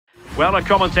Well, a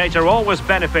commentator always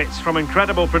benefits from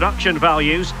incredible production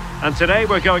values, and today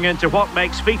we're going into what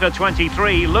makes FIFA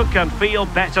 23 look and feel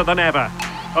better than ever.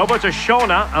 Over to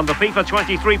Shauna and the FIFA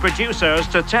 23 producers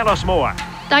to tell us more.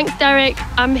 Thanks, Derek.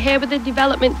 I'm here with the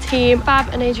development team,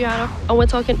 Fab and Adriano, and we're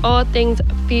talking all things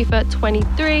FIFA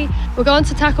 23. We're going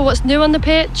to tackle what's new on the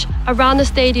pitch, around the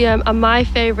stadium, and my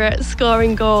favourite,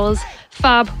 scoring goals.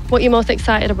 Fab, what are you most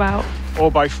excited about? Oh,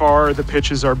 by far, the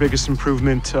pitch is our biggest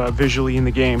improvement visually in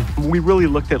the game. We really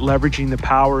looked at leveraging the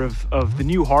power of the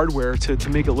new hardware to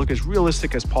make it look as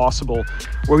realistic as possible,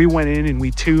 where we went in and we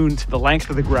tuned the length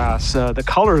of the grass, the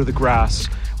color of the grass.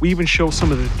 We even show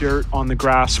some of the dirt on the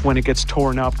grass when it gets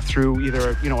torn up through either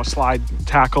a slide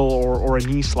tackle or a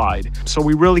knee slide. So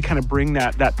we really kind of bring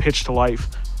that pitch to life.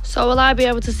 So will I be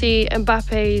able to see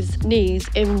Mbappe's knees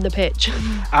in the pitch?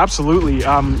 Absolutely.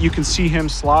 You can see him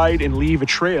slide and leave a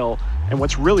trail. And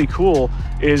what's really cool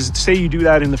is, say you do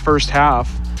that in the first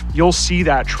half, you'll see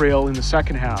that trail in the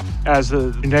second half as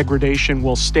the degradation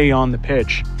will stay on the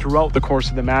pitch throughout the course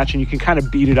of the match, and you can kind of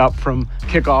beat it up from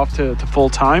kickoff to full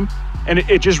time. And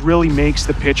it just really makes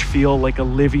the pitch feel like a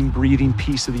living, breathing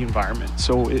piece of the environment.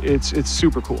 So it's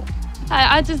super cool.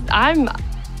 I'm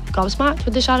gobsmacked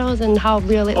with the shadows and how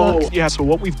real it looks. Yeah, so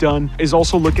what we've done is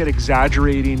also look at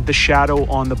exaggerating the shadow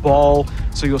on the ball,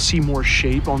 so you'll see more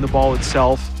shape on the ball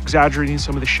itself, exaggerating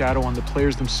some of the shadow on the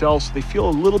players themselves so they feel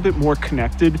a little bit more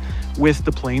connected with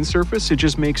the playing surface. It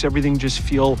just makes everything just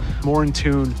feel more in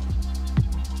tune.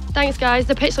 Thanks, guys.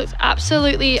 The pitch looks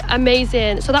absolutely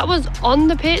amazing. So that was on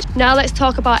the pitch. Now let's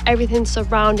talk about everything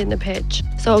surrounding the pitch.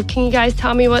 So can you guys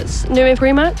tell me what's new in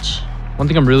pre-match? One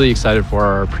thing I'm really excited for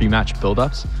are our pre-match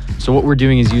build-ups. So what we're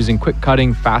doing is using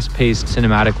quick-cutting, fast-paced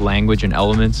cinematic language and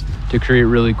elements to create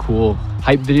really cool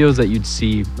hype videos that you'd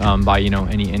see by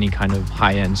any kind of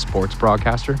high-end sports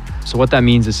broadcaster. So what that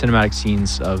means is cinematic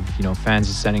scenes of fans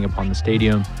descending upon the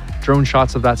stadium, drone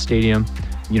shots of that stadium,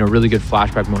 really good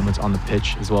flashback moments on the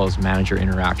pitch, as well as manager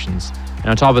interactions. And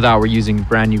on top of that, we're using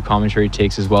brand new commentary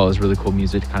takes as well as really cool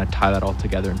music to kind of tie that all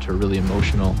together into a really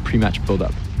emotional pre-match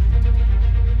build-up.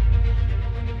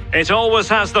 It always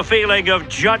has the feeling of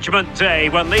Judgment Day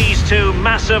when these two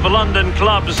massive London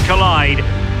clubs collide.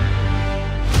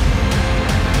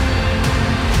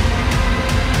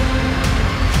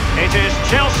 It is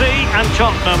Chelsea and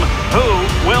Tottenham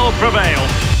who will prevail.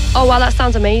 Oh wow, that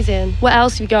sounds amazing. What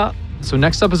else have you got? So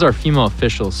next up is our female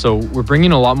officials. So we're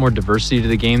bringing a lot more diversity to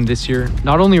the game this year.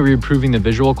 Not only are we improving the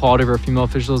visual quality of our female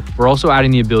officials, we're also adding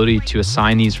the ability to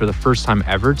assign these for the first time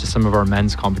ever to some of our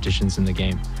men's competitions in the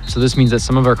game. So this means that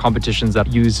some of our competitions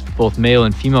that use both male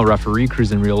and female referee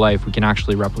crews in real life, we can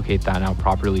actually replicate that now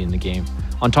properly in the game.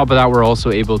 On top of that, we're also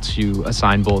able to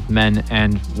assign both men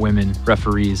and women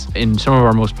referees in some of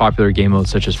our most popular game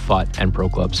modes such as FUT and Pro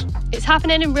Clubs. It's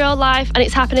happening in real life and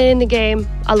it's happening in the game.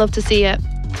 I love to see it.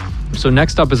 So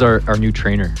next up is our new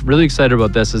trainer. Really excited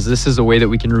about this, as this is a way that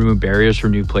we can remove barriers for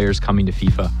new players coming to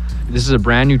FIFA. This is a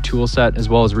brand new tool set as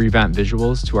well as revamped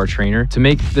visuals to our trainer to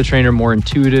make the trainer more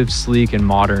intuitive, sleek, and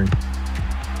modern.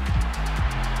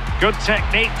 Good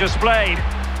technique displayed.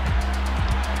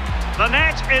 The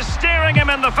net is staring him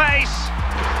in the face.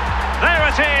 There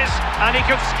it is, and he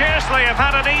could scarcely have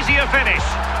had an easier finish.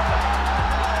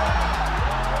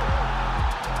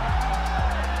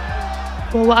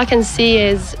 Well, what I can see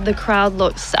is the crowd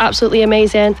looks absolutely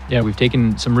amazing. Yeah, we've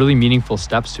taken some really meaningful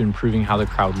steps to improving how the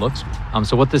crowd looks.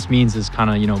 So what this means is kind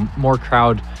of, more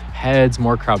crowd heads,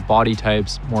 more crowd body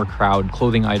types, more crowd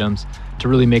clothing items to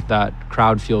really make that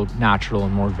crowd feel natural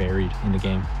and more varied in the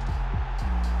game.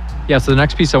 Yeah, so the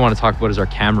next piece I want to talk about is our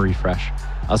camera refresh.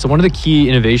 So one of the key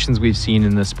innovations we've seen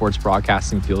in the sports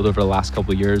broadcasting field over the last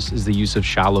couple of years is the use of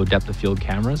shallow depth of field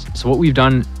cameras. So what we've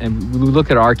done, and we look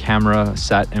at our camera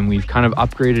set and we've kind of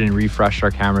upgraded and refreshed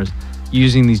our cameras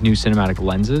using these new cinematic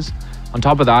lenses. On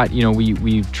top of that,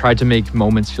 we've tried to make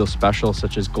moments feel special,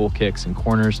 such as goal kicks and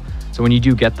corners. So when you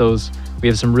do get those, we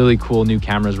have some really cool new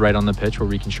cameras right on the pitch where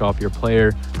we can show off your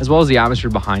player, as well as the atmosphere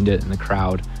behind it and the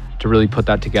crowd to really put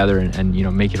that together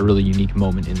and make it a really unique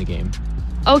moment in the game.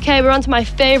 Okay, we're on to my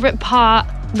favorite part,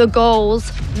 the goals.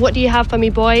 What do you have for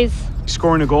me, boys?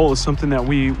 Scoring a goal is something that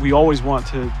we always want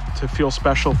to feel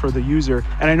special for the user.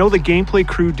 And I know the gameplay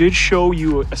crew did show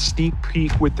you a sneak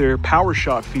peek with their power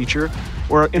shot feature,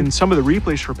 where in some of the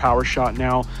replays for power shot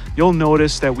now, you'll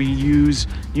notice that we use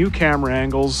new camera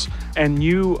angles and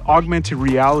new augmented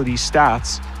reality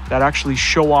stats that actually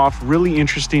show off really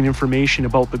interesting information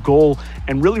about the goal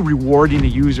and really rewarding the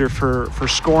user for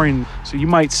scoring. So you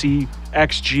might see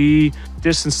XG,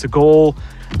 distance to goal,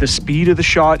 the speed of the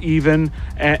shot even,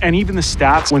 and even the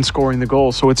stats when scoring the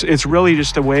goal. So it's really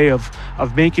just a way of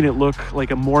making it look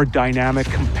like a more dynamic,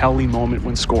 compelling moment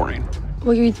when scoring.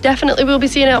 Well, you definitely will be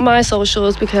seeing it on my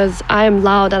socials because I am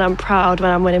loud and I'm proud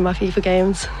when I'm winning my FIFA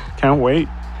games. Can't wait.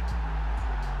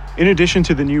 In addition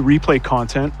to the new replay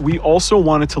content, we also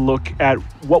wanted to look at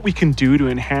what we can do to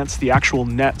enhance the actual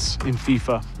nets in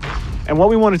FIFA. And what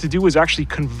we wanted to do was actually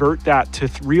convert that to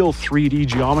real 3D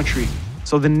geometry.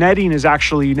 So the netting is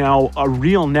actually now a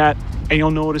real net, and you'll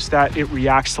notice that it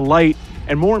reacts to light,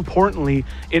 and more importantly,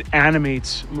 it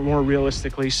animates more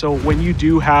realistically. So when you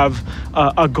do have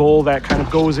a goal that kind of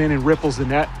goes in and ripples the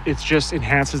net, it just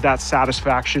enhances that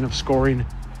satisfaction of scoring.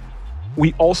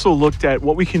 We also looked at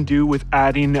what we can do with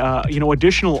adding,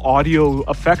 additional audio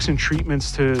effects and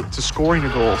treatments to scoring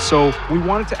a goal. So we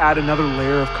wanted to add another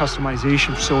layer of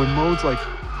customization. So in modes like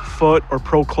Foot or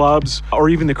Pro Clubs, or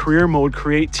even the career mode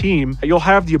Create Team, you'll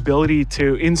have the ability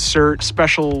to insert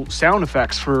special sound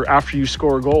effects for after you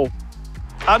score a goal.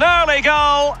 An early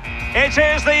goal. It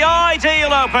is the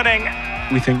ideal opening.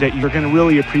 We think that you're going to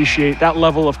really appreciate that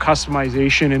level of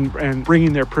customization and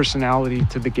bringing their personality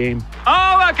to the game.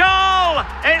 Oh, a goal!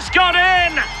 It's gone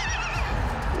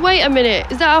in! Wait a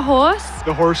minute, is that a horse?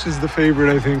 The horse is the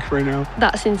favorite, I think, right now.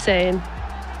 That's insane.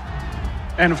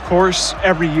 And of course,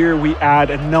 every year we add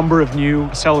a number of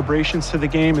new celebrations to the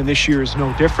game, and this year is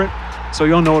no different. So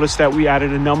you'll notice that we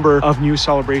added a number of new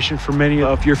celebrations for many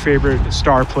of your favorite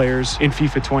star players in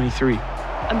FIFA 23.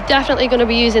 I'm definitely going to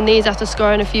be using these after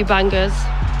scoring a few bangers.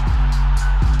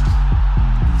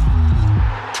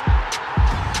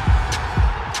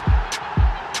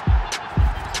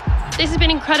 This has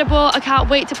been incredible. I can't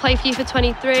wait to play FIFA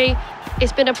 23.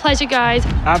 It's been a pleasure, guys.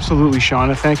 Absolutely,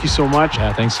 Shauna. Thank you so much.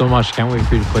 Yeah, thanks so much. Can't wait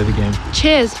for you to play the game.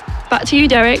 Cheers. Back to you,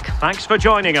 Derek. Thanks for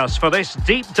joining us for this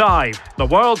deep dive. The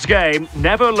world's game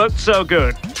never looked so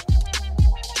good.